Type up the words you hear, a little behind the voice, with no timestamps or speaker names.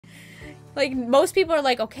Like, most people are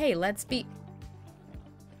like, okay, let's be...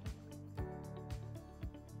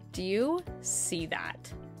 Do you see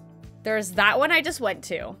that? There's that one I just went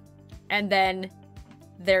to. And then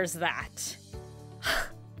there's that.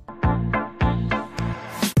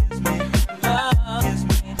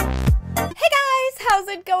 How's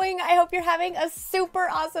it going? I hope you're having a super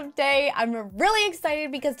awesome day. I'm really excited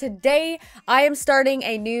because today I am starting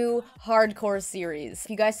a new hardcore series. If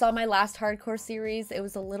you guys saw my last hardcore series, it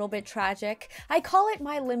was a little bit tragic. I call it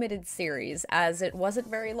my limited series as it wasn't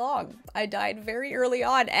very long. I died very early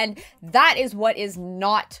on, and that is what is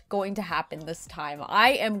not going to happen this time.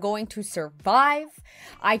 I am going to survive.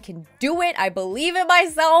 I can do it. I believe in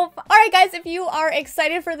myself. All right, guys, if you are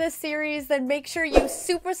excited for this series, then make sure you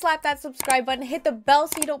super slap that subscribe button, hit the bell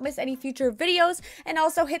so you don't miss any future videos, and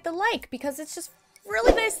also hit the like because it's just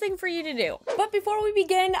really nice thing for you to do. But before we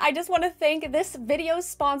begin, I just want to thank this video's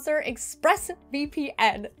sponsor,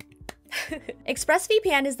 ExpressVPN.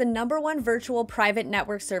 ExpressVPN is the #1 virtual private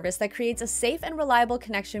network service that creates a safe and reliable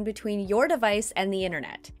connection between your device and the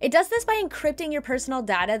internet. It does this by encrypting your personal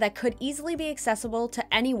data that could easily be accessible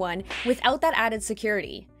to anyone without that added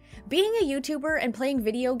security. Being a YouTuber and playing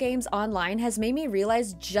video games online has made me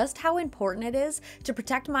realize just how important it is to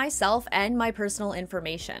protect myself and my personal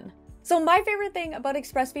information. So my favorite thing about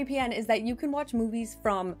ExpressVPN is that you can watch movies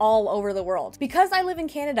from all over the world. Because I live in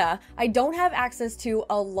Canada, I don't have access to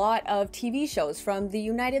a lot of TV shows from the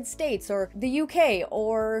United States or the UK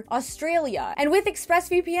or Australia. And with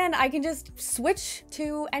ExpressVPN, I can just switch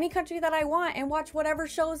to any country that I want and watch whatever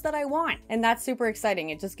shows that I want. And that's super exciting.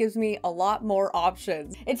 It just gives me a lot more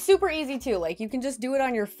options. It's super easy too. Like, you can just do it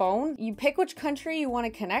on your phone. You pick which country you want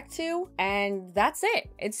to connect to, and that's it.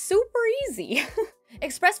 It's super easy.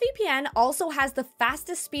 ExpressVPN also has the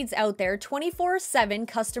fastest speeds out there, 24/7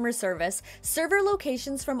 customer service, server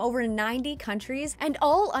locations from over 90 countries, and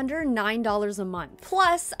all under $9 a month,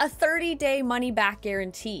 plus a 30-day money-back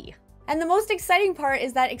guarantee. And the most exciting part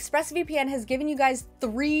is that ExpressVPN has given you guys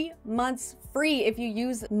 3 months free if you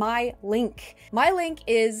use my link. My link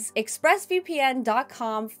is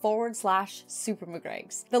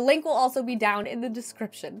expressvpn.com/supermcgregs. The link will also be down in the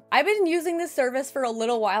description. I've been using this service for a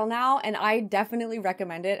little while now, and I definitely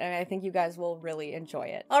recommend it, and I think you guys will really enjoy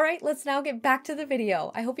it. All right, let's now get back to the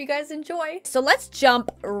video. I hope you guys enjoy. So let's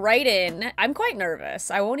jump right in. I'm quite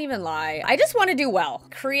nervous, I won't even lie. I just want to do well.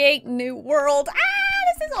 Create new world.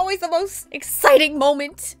 This is always the most exciting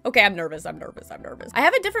moment. Okay, I'm nervous. I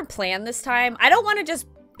have a different plan this time. I don't want to just...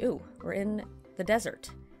 Ooh, we're in the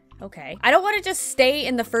desert. Okay. I don't want to just stay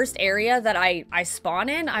in the first area that I spawn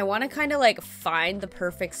in. I want to kind of like find the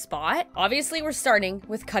perfect spot. Obviously, we're starting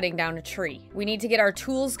with cutting down a tree. We need to get our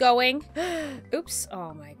tools going. Oops.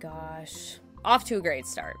 Oh my gosh. Off to a great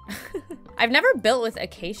start. I've never built with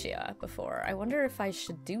acacia before. I wonder if I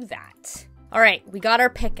should do that. All right, we got our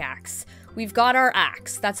pickaxe. We've got our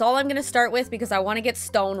axe. That's all I'm gonna start with because I want to get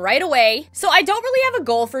stone right away. So I don't really have a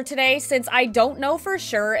goal for today since I don't know for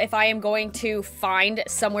sure if I am going to find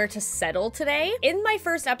somewhere to settle today. In my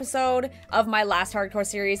first episode of my last hardcore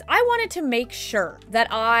series, I wanted to make sure that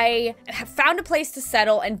I found a place to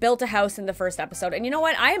settle and built a house in the first episode. And you know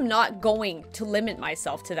what? I am not going to limit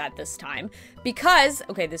myself to that this time because,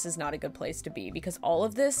 okay, this is not a good place to be because all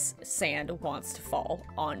of this sand wants to fall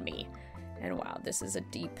on me. And wow, this is a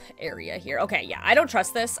deep area here. Okay, yeah, I don't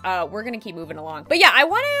trust this. We're gonna keep moving along. But yeah, I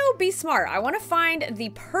want to be smart. I want to find the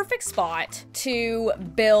perfect spot to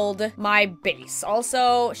build my base.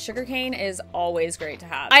 Also, sugarcane is always great to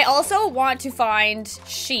have. I also want to find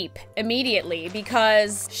sheep immediately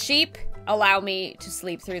because sheep allow me to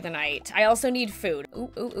sleep through the night. I also need food.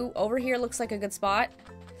 Ooh, over here looks like a good spot.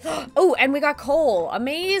 Oh, and we got coal.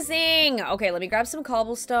 Amazing. Okay, let me grab some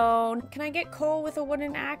cobblestone. Can I get coal with a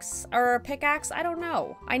wooden axe or a pickaxe? I don't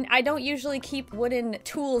know. I don't usually keep wooden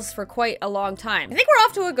tools for quite a long time. I think we're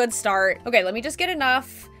off to a good start. Okay, let me just get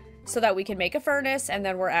enough so that we can make a furnace and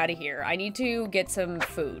then we're out of here. I need to get some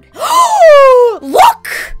food. Look!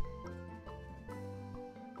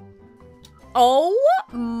 Oh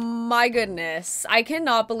my goodness. I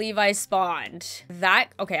cannot believe I spawned.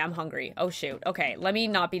 Okay, I'm hungry. Oh shoot. Okay, let me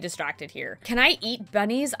not be distracted here. Can I eat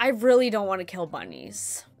bunnies? I really don't want to kill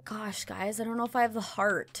bunnies. Gosh, guys, I don't know if I have the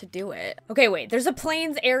heart to do it. Okay, wait, there's a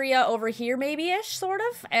plains area over here, maybe-ish, sort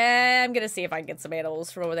of. And I'm gonna see if I can get some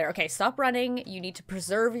animals from over there. Okay, stop running. You need to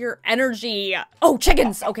preserve your energy. Oh,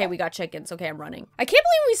 chickens! Okay, we got chickens. Okay, I'm running. I can't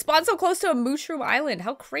believe we spawned so close to a mushroom island.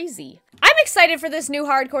 How crazy. I'm excited for this new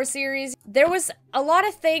hardcore series. There was a lot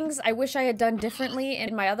of things I wish I had done differently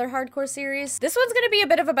in my other hardcore series. This one's gonna be a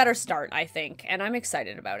bit of a better start, I think, and I'm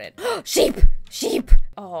excited about it. Sheep! Sheep!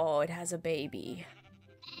 Oh, it has a baby.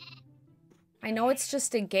 I know it's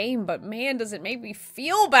just a game, but man, does it make me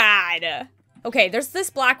feel bad. Okay, there's this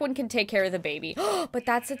black one can take care of the baby. But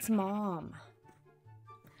that's its mom.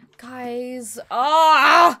 Guys,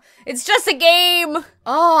 it's just a game.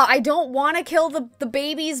 I don't want to kill the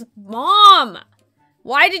baby's mom.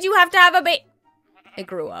 Why did you have to have a baby? It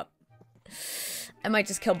grew up. I might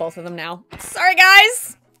just kill both of them now. Sorry,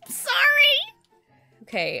 guys. Sorry.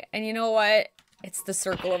 Okay, and you know what? It's the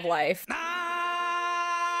circle of life.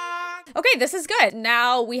 Okay, this is good.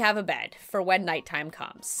 Now we have a bed for when nighttime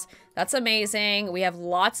comes. That's amazing. We have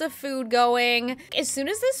lots of food going. As soon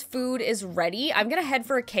as this food is ready, I'm gonna head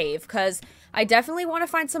for a cave because I definitely want to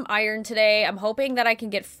find some iron today. I'm hoping that I can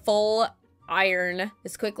get full iron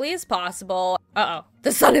as quickly as possible. Uh-oh,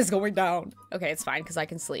 the sun is going down. Okay, it's fine because I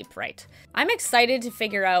can sleep, right? I'm excited to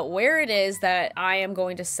figure out where it is that I am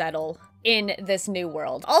going to settle in this new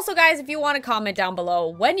world. Also, guys, if you want to comment down below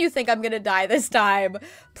when you think I'm gonna die this time,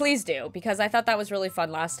 please do, because I thought that was really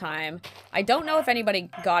fun last time. I don't know if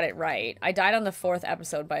anybody got it right. I died on the 4th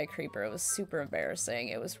episode by a creeper. It was super embarrassing.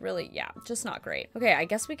 It was really, yeah, just not great. Okay, I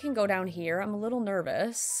guess we can go down here. I'm a little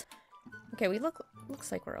nervous. Okay,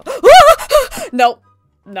 looks like we're Nope.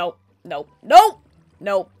 Nope. Nope. Nope.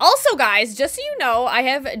 Nope. Also, guys, just so you know, I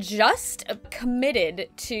have just committed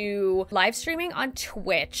to live streaming on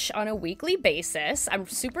Twitch on a weekly basis. I'm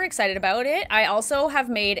super excited about it. I also have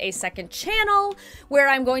made a second channel where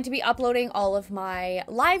I'm going to be uploading all of my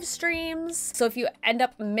live streams. So if you end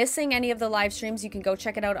up missing any of the live streams, you can go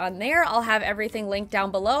check it out on there. I'll have everything linked down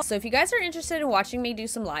below. So if you guys are interested in watching me do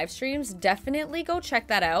some live streams, definitely go check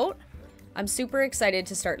that out. I'm super excited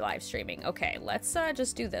to start live streaming. Okay, let's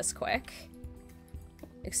just do this quick.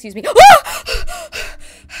 Excuse me.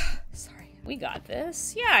 Sorry. We got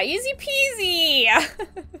this. Yeah, easy peasy.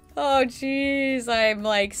 Oh, jeez. I'm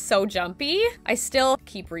like so jumpy. I still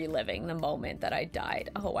keep reliving the moment that I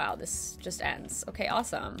died. Oh, wow. This just ends. Okay,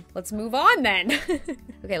 awesome. Let's move on then.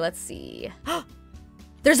 Okay, let's see.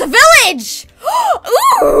 There's a village!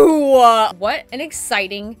 Ooh! What an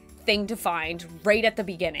exciting thing to find right at the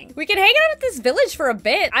beginning. We can hang out at this village for a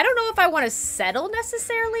bit. I don't know if I want to settle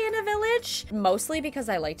necessarily in a village, mostly because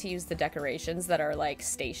I like to use the decorations that are like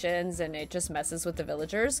stations and it just messes with the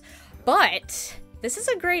villagers, but this is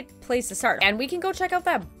a great place to start. And we can go check out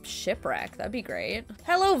that shipwreck. That'd be great.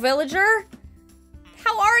 Hello, villager.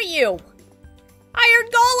 How are you? Iron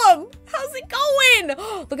Golem! How's it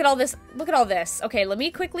going? Look at all this. Look at all this. Okay, let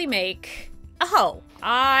me quickly make... Oh,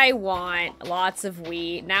 I want lots of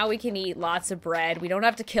wheat. Now we can eat lots of bread. We don't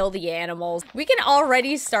have to kill the animals. We can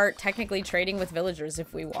already start technically trading with villagers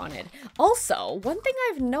if we wanted. Also, one thing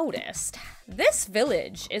I've noticed, this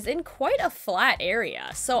village is in quite a flat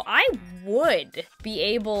area. So I would be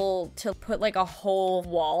able to put like a whole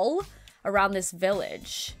wall around this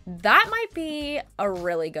village. That might be a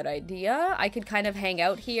really good idea. I could kind of hang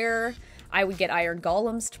out here. I would get iron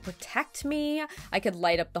golems to protect me. I could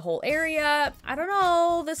light up the whole area. I don't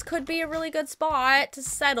know. This could be a really good spot to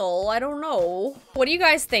settle. I don't know. What do you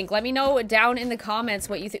guys think? Let me know down in the comments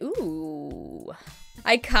what you think. Ooh.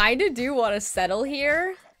 I kind of do want to settle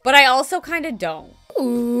here, but I also kind of don't.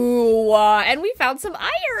 Ooh. And we found some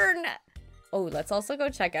iron. Oh, let's also go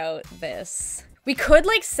check out this. We could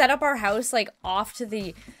like set up our house like off to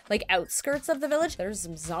the like outskirts of the village. There's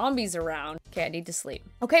some zombies around. Okay, I need to sleep.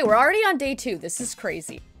 Okay, we're already on day 2. This is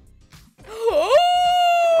crazy.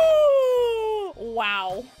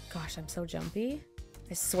 Wow. Gosh, I'm so jumpy.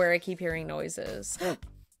 I swear I keep hearing noises.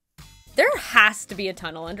 There has to be a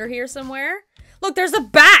tunnel under here somewhere. Look, there's a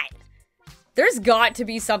bat. There's got to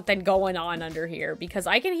be something going on under here because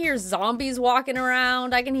I can hear zombies walking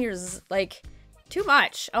around. I can hear like too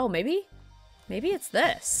much. Oh, maybe it's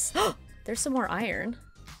this. There's some more iron.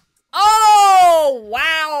 Oh,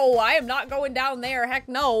 wow. I am not going down there. Heck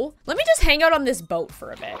no. Let me just hang out on this boat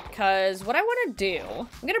for a bit because what I want to do,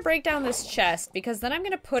 I'm going to break down this chest because then I'm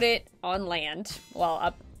going to put it on land. Well,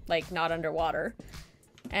 up, like not underwater.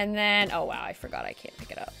 And then, oh wow, I forgot I can't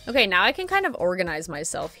pick it up. Okay, now I can kind of organize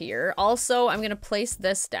myself here. Also, I'm going to place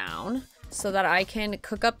this down so that I can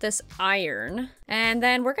cook up this iron. And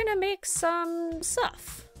then we're going to make some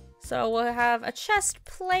stuff. So we'll have a chest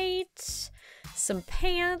plate, some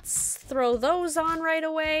pants, throw those on right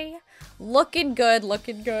away. Looking good,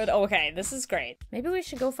 looking good. Okay, this is great. Maybe we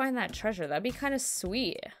should go find that treasure. That'd be kind of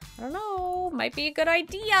sweet. I don't know, might be a good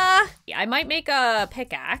idea. Yeah, I might make a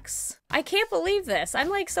pickaxe. I can't believe this. I'm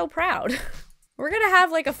like so proud. We're gonna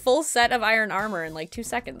have like a full set of iron armor in like 2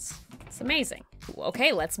 seconds. It's amazing.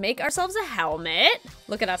 Okay, let's make ourselves a helmet.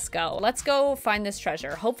 Look at us go. Let's go find this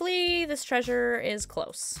treasure. Hopefully this treasure is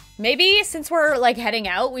close. Maybe since we're like heading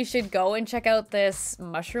out, we should go and check out this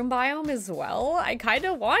mushroom biome as well. I kind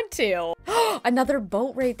of want to. Another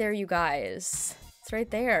boat right there, you guys. It's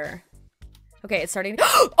right there. Okay, it's starting.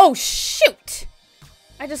 Oh, shoot!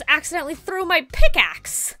 I just accidentally threw my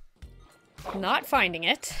pickaxe. Not finding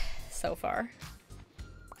it so far.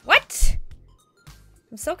 What?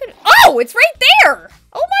 I'm so good. Oh, it's right there!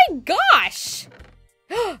 Oh my gosh!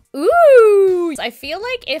 Ooh! I feel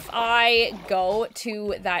like if I go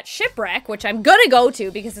to that shipwreck, which I'm gonna go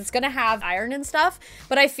to because it's gonna have iron and stuff,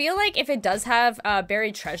 but I feel like if it does have a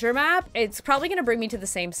buried treasure map, it's probably gonna bring me to the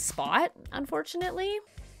same spot, unfortunately.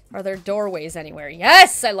 Are there doorways anywhere?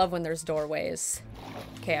 Yes! I love when there's doorways.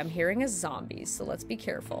 Okay, I'm hearing a zombie, so let's be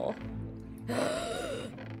careful.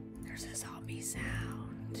 There's a zombie sound.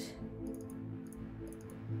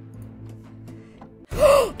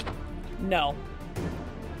 No.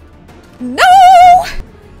 No!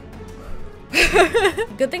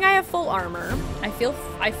 Good thing I have full armor. I feel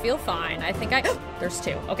fine. I think there's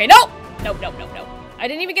two. Okay, no! Nope. I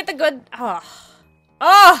didn't even get the good,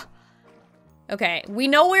 Okay, we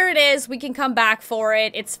know where it is. We can come back for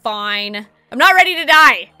it. It's fine. I'm not ready to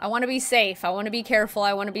die. I want to be safe. I want to be careful.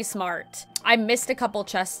 I want to be smart. I missed a couple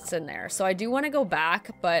chests in there, so I do want to go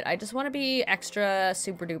back, but I just want to be extra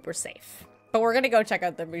super duper safe. But we're gonna go check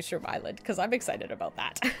out the Mushroom Island because I'm excited about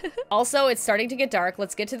that. Also, it's starting to get dark.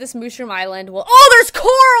 Let's get to this Mushroom Island. Well, oh, there's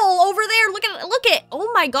coral over there. Look at,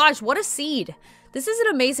 oh my gosh, what a seed. This is an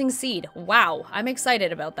amazing seed. Wow, I'm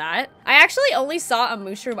excited about that. I actually only saw a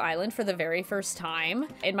Mushroom Island for the very first time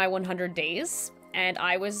in my 100 days, and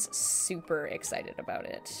I was super excited about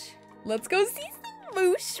it. Let's go see some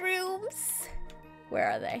mushrooms.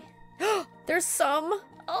 Where are they? There's some.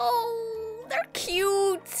 Oh, they're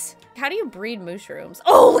cute. How do you breed mushrooms?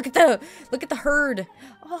 Oh, look at the herd.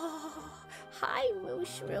 Oh, hi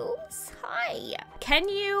mushrooms. Hi. Can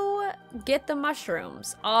you get the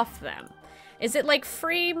mushrooms off them? Is it like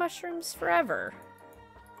free mushrooms forever?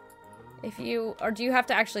 Or do you have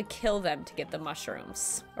to actually kill them to get the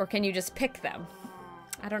mushrooms? Or can you just pick them?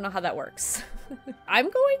 I don't know how that works. I'm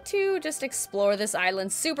going to just explore this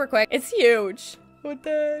island super quick. It's huge. What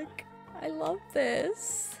the heck? I love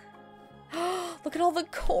this. Look at all the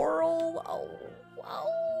coral. Oh,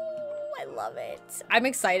 I love it. I'm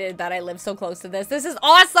excited that I live so close to this. This is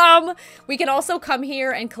awesome. We can also come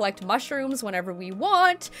here and collect mushrooms whenever we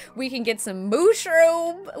want. We can get some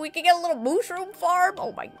mushroom. We can get a little mushroom farm.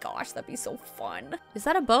 Oh my gosh, that'd be so fun. Is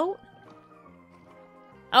that a boat?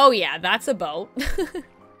 Oh yeah, that's a boat.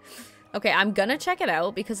 Okay, I'm gonna check it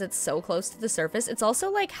out because it's so close to the surface. It's also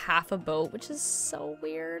like half a boat, which is so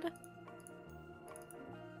weird.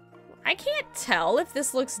 I can't tell if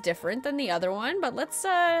this looks different than the other one, but let's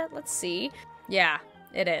see. Yeah,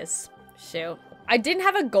 it is. Shoot. I didn't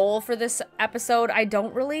have a goal for this episode. I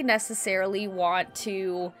don't really necessarily want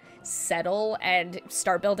to settle and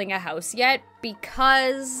start building a house yet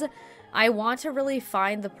because I want to really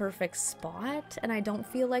find the perfect spot and I don't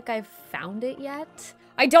feel like I've found it yet.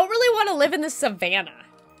 I don't really want to live in the savannah.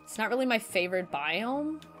 It's not really my favorite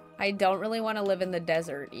biome. I don't really want to live in the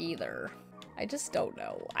desert either. I just don't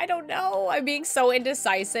know. I don't know. I'm being so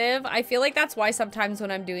indecisive. I feel like that's why sometimes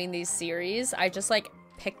when I'm doing these series, I just like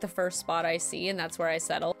pick the first spot I see and that's where I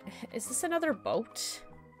settle. Is this another boat?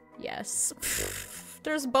 Yes.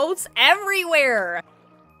 There's boats everywhere.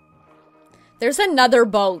 There's another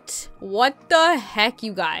boat. What the heck,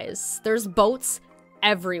 you guys? There's boats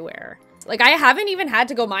everywhere. Like, I haven't even had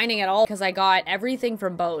to go mining at all because I got everything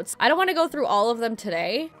from boats. I don't want to go through all of them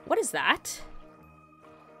today. What is that?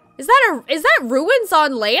 Is that ruins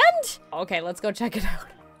on land? Okay, let's go check it out.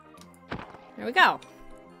 There we go.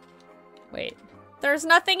 Wait, there's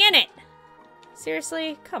nothing in it.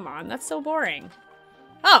 Seriously? Come on, that's so boring.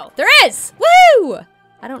 Oh, there is! Woo!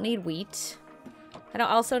 I don't need wheat. I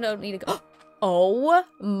also don't need a... Oh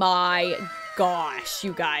my gosh,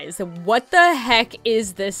 you guys. What the heck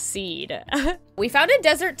is this seed? We found a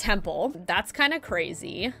desert temple. That's kind of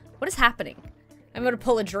crazy. What is happening? I'm gonna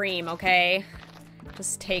pull a dream, okay?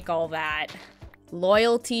 Just take all that.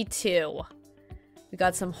 Loyalty 2. We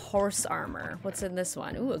got some horse armor. What's in this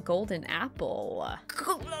one? Ooh, a golden apple.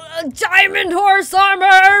 Diamond horse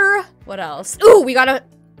armor! What else? Ooh, we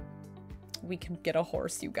can get a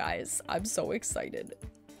horse, you guys. I'm so excited.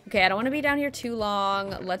 Okay, I don't want to be down here too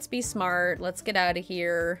long. Let's be smart. Let's get out of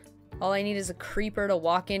here. All I need is a creeper to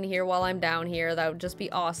walk in here while I'm down here. That would just be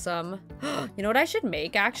awesome. You know what I should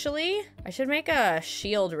make, actually? I should make a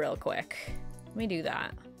shield real quick. Let me do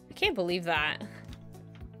that. I can't believe that.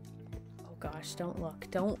 Oh gosh, don't look.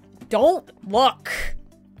 Don't Don't look.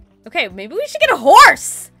 Okay, maybe we should get a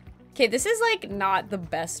horse. Okay, this is like not the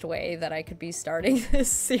best way that I could be starting this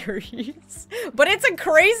series, but it's a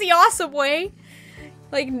crazy awesome way.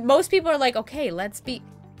 Like most people are like, okay, let's be.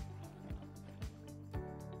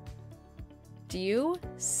 Do you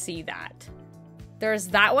see that? There's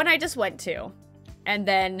that one I just went to, and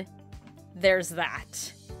then there's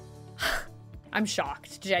that. I'm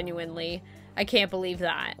shocked, genuinely. I can't believe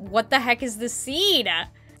that. What the heck is the seed?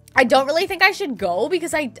 I don't really think I should go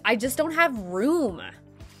because I just don't have room.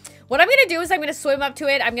 What I'm gonna do is I'm gonna swim up to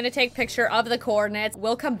it. I'm gonna take a picture of the coordinates.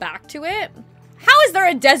 We'll come back to it. How is there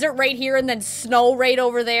a desert right here and then snow right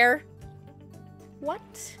over there?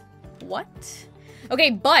 What? What? Okay,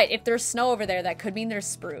 but if there's snow over there, that could mean there's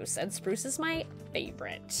spruce, and spruce is my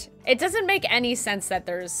favorite. It doesn't make any sense that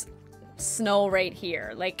there's snow right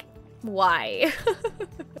here. Like, why?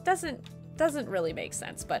 It doesn't really make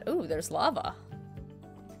sense, but ooh, there's lava.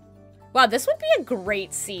 Wow, this would be a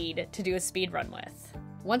great seed to do a speed run with.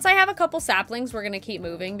 Once I have a couple saplings, we're gonna keep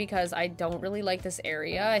moving because I don't really like this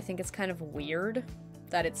area. I think it's kind of weird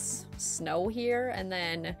that it's snow here and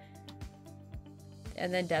then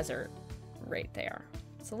desert right there.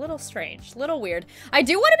 It's a little strange, a little weird. I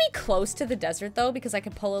do want to be close to the desert though because I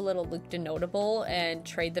could pull a little Luke de Notable and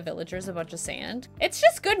trade the villagers a bunch of sand. It's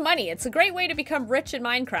just good money. It's a great way to become rich in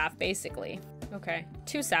Minecraft, basically. Okay,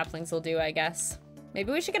 2 saplings will do, I guess.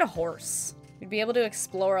 Maybe we should get a horse. We'd be able to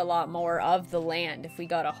explore a lot more of the land if we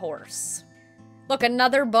got a horse. Look,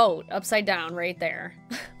 another boat upside down right there.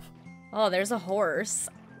 Oh, there's a horse.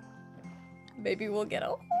 Maybe we'll get a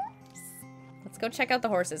horse. Let's go check out the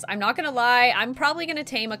horses. I'm not gonna lie, I'm probably gonna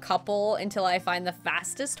tame a couple until I find the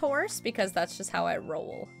fastest horse because that's just how I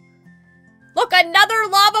roll. Look, another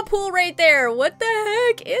lava pool right there. What the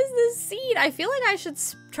heck is this seed? I feel like I should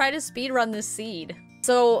try to speed run this seed.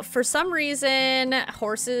 So for some reason,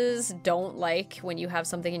 horses don't like when you have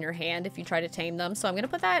something in your hand if you try to tame them. So I'm gonna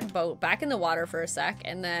put that boat back in the water for a sec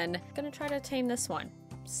and then I'm gonna try to tame this one.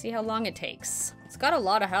 See how long it takes. It's got a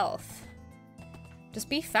lot of health. Just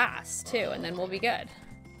be fast too and then we'll be good.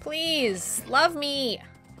 Please, love me.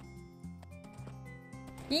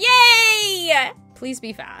 Yay! Please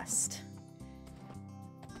be fast.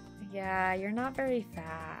 Yeah, you're not very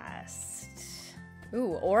fast.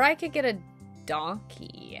 Ooh, or I could get a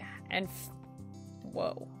donkey and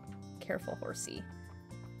whoa, careful horsey.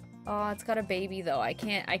 Oh, it's got a baby though. I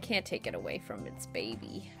can't take it away from its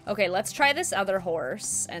baby. Okay, let's try this other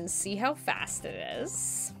horse and see how fast it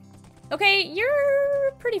is. Okay,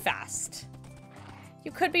 you're pretty fast.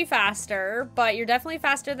 You could be faster, but you're definitely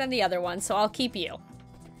faster than the other one, so I'll keep you.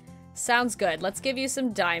 Sounds good. Let's give you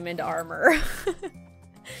some diamond armor.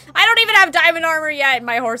 I don't even have diamond armor yet.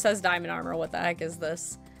 My horse has diamond armor. What the heck is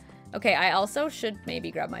this? Okay, I also should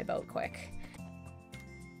maybe grab my boat quick.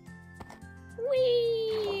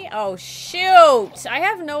 Whee! Oh, shoot! I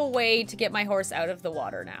have no way to get my horse out of the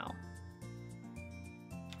water now.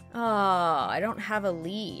 Oh, I don't have a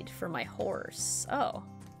lead for my horse. Oh,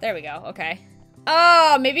 there we go. Okay.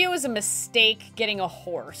 Oh, maybe it was a mistake getting a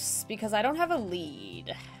horse because I don't have a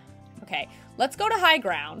lead. Okay, let's go to high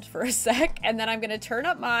ground for a sec, and then I'm gonna turn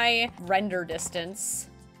up my render distance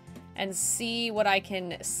and see what I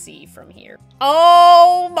can see from here.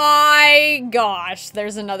 Oh my gosh,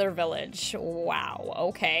 there's another village. Wow,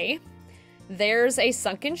 okay. There's a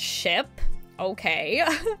sunken ship. Okay.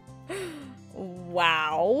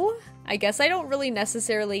 Wow. I guess I don't really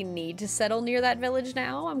necessarily need to settle near that village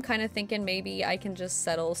now. I'm kind of thinking maybe I can just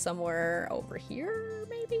settle somewhere over here,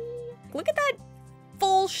 maybe? Look at that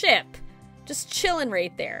full ship. Just chilling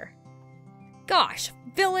right there. Gosh,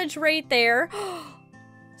 village right there.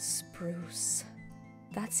 Spruce.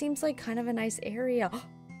 That seems like kind of a nice area.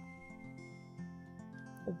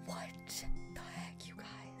 What the heck, you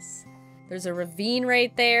guys? There's a ravine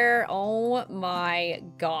right there. Oh my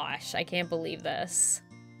gosh, I can't believe this.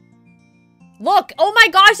 Look, oh my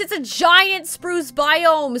gosh, it's a giant spruce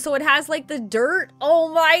biome, so it has like the dirt.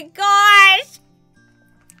 Oh my gosh!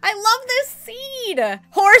 I love this seed!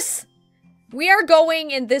 Horse! We are going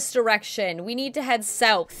in this direction. We need to head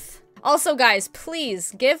south. Also, guys,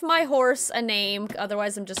 please give my horse a name.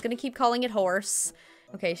 Otherwise, I'm just gonna keep calling it horse.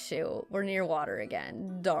 Okay, shoot. We're near water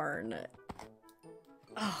again. Darn.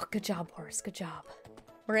 Oh, good job, horse. Good job.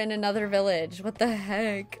 We're in another village. What the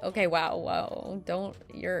heck? Okay, wow, wow. Don't,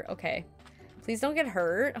 you're, okay. Please don't get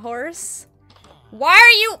hurt, horse. Why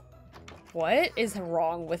are you? What is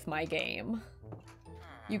wrong with my game?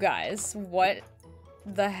 You guys, what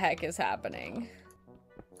the heck is happening?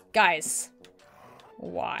 Guys,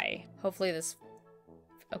 why? Hopefully this,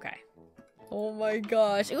 okay. Oh my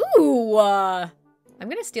gosh. Ooh, I'm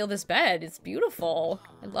gonna steal this bed. It's beautiful.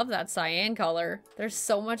 I love that cyan color. There's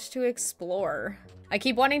so much to explore. I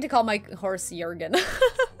keep wanting to call my horse Jurgen.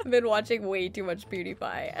 I've been watching way too much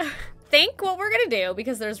PewDiePie. Think what we're gonna do,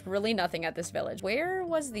 because there's really nothing at this village. Where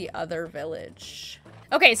was the other village?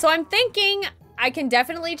 Okay, so I'm thinking I can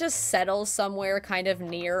definitely just settle somewhere kind of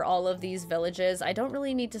near all of these villages. I don't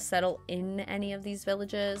really need to settle in any of these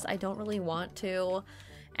villages. I don't really want to.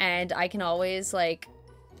 And I can always like,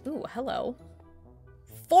 ooh, hello.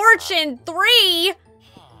 Fortune 3!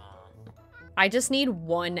 I just need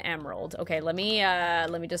 1 emerald. Okay, let me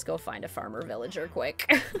just go find a farmer villager quick.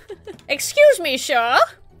 Excuse me, sir.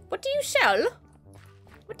 What do you sell?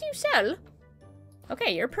 What do you sell?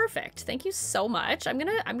 Okay, you're perfect. Thank you so much. I'm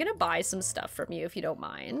gonna buy some stuff from you if you don't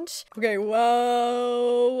mind. Okay,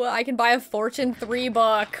 whoa. I can buy a Fortune 3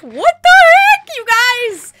 book. What the heck, you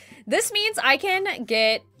guys? This means I can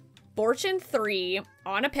get Fortune 3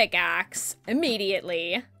 on a pickaxe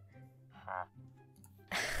immediately.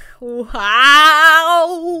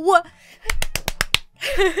 Wow.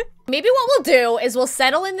 Maybe what we'll do is we'll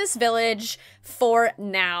settle in this village for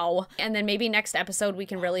now, and then maybe next episode we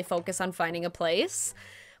can really focus on finding a place.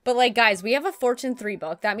 But like, guys, we have a Fortune 3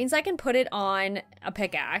 book. That means I can put it on a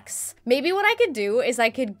pickaxe. Maybe what I could do is I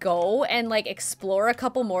could go and like explore a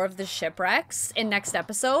couple more of the shipwrecks in next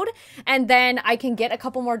episode, and then I can get a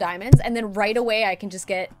couple more diamonds, and then right away I can just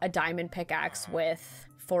get a diamond pickaxe with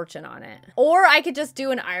Fortune on it. Or I could just do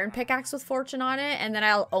an iron pickaxe with Fortune on it, and then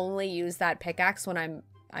I'll only use that pickaxe when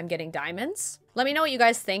I'm getting diamonds. Let me know what you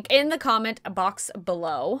guys think in the comment box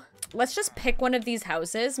below. Let's just pick one of these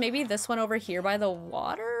houses. Maybe this one over here by the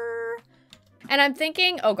water. And I'm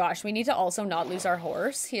thinking, oh gosh, we need to also not lose our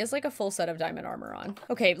horse. He has like a full set of diamond armor on.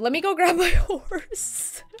 Okay, let me go grab my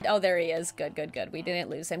horse. Oh, there he is. Good, good, good. We didn't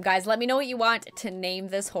lose him. Guys, let me know what you want to name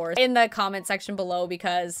this horse in the comment section below,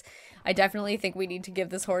 because I definitely think we need to give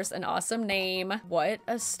this horse an awesome name. What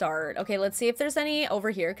a start. Okay, let's see if there's any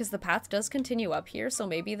over here, because the path does continue up here, so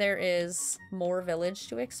maybe there is more village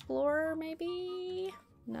to explore, maybe?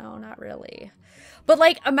 No, not really. But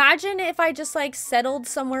like, imagine if I just like settled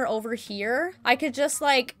somewhere over here. I could just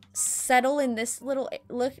like settle in this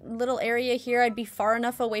little area here. I'd be far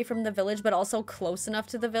enough away from the village, but also close enough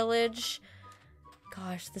to the village.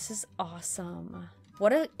 Gosh, this is awesome.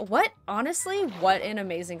 Honestly, what an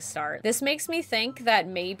amazing start. This makes me think that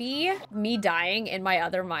maybe me dying in my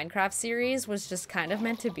other Minecraft series was just kind of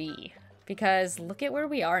meant to be, because look at where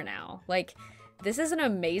we are now. Like, this is an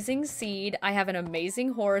amazing seed. I have an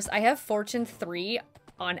amazing horse. I have Fortune 3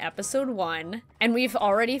 on episode 1, and we've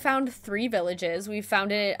already found 3 villages. We've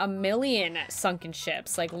found a million sunken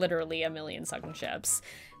ships, like literally a million sunken ships.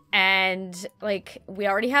 And like, we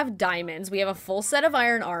already have diamonds. We have a full set of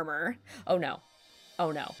iron armor. Oh no. Oh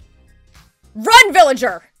no. Run,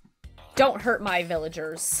 villager! Don't hurt my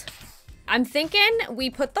villagers. I'm thinking we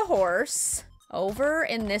put the horse over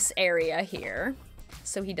in this area here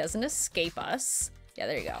so he doesn't escape us. Yeah,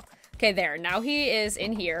 there you go. Okay, there. Now he is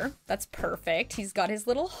in here. That's perfect. He's got his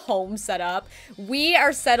little home set up. We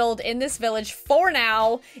are settled in this village for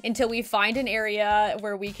now until we find an area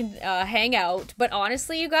where we can hang out. But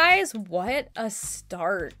honestly, you guys, what a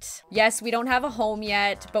start. Yes, we don't have a home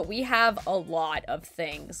yet, but we have a lot of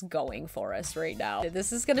things going for us right now.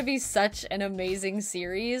 This is gonna be such an amazing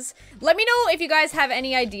series. Let me know if you guys have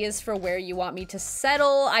any ideas for where you want me to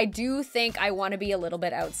settle. I do think I want to be a little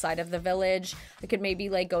bit outside of the village. I could maybe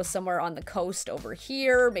like go somewhere on the coast over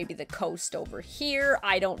here, maybe the coast over here.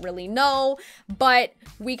 I don't really know, but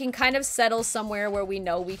we can kind of settle somewhere where we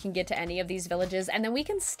know we can get to any of these villages, and then we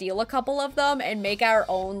can steal a couple of them and make our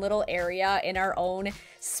own little area in our own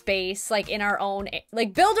space, like in our own,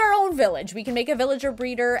 like build our own village. We can make a villager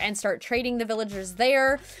breeder and start trading the villagers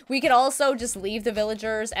there. We could also just leave the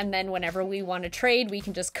villagers, and then whenever we want to trade, we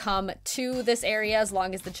can just come to this area as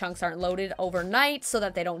long as the chunks aren't loaded overnight so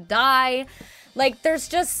that they don't die. Like, there's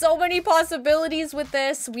just so many possibilities with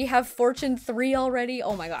this. We have Fortune 3 already.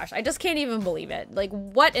 Oh my gosh, I just can't even believe it. Like,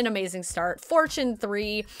 what an amazing start. Fortune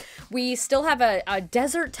 3. We still have a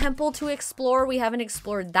desert temple to explore. We haven't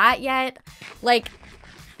explored that yet. Like,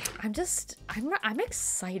 I'm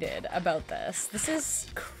excited about this. This is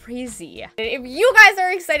crazy. If you guys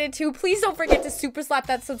are excited too, please don't forget to super slap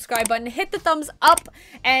that subscribe button, hit the thumbs up,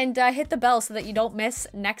 and hit the bell so that you don't miss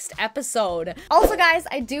next episode. Also, guys,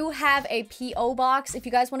 I do have a P.O. box if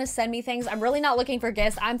you guys want to send me things. I'm really not looking for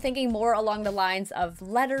gifts. I'm thinking more along the lines of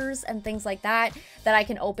letters and things like that I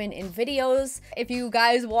can open in videos. If you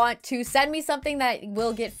guys want to send me something that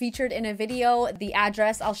will get featured in a video, the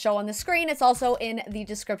address I'll show on the screen. It's also in the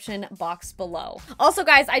description description box below. Also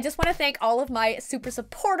guys, I just want to thank all of my super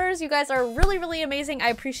supporters. You guys are really, really amazing. I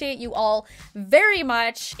appreciate you all very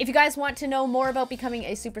much. If you guys want to know more about becoming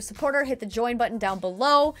a super supporter, hit the join button down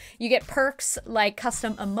below. You get perks like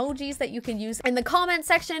custom emojis that you can use in the comment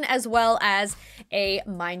section, as well as a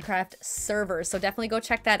Minecraft server. So definitely go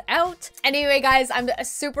check that out. Anyway, guys, I'm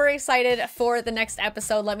super excited for the next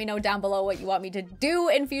episode. Let me know down below what you want me to do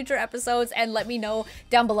in future episodes, and let me know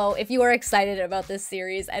down below if you are excited about this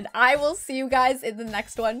series, and I will see you guys in the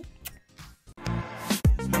next one.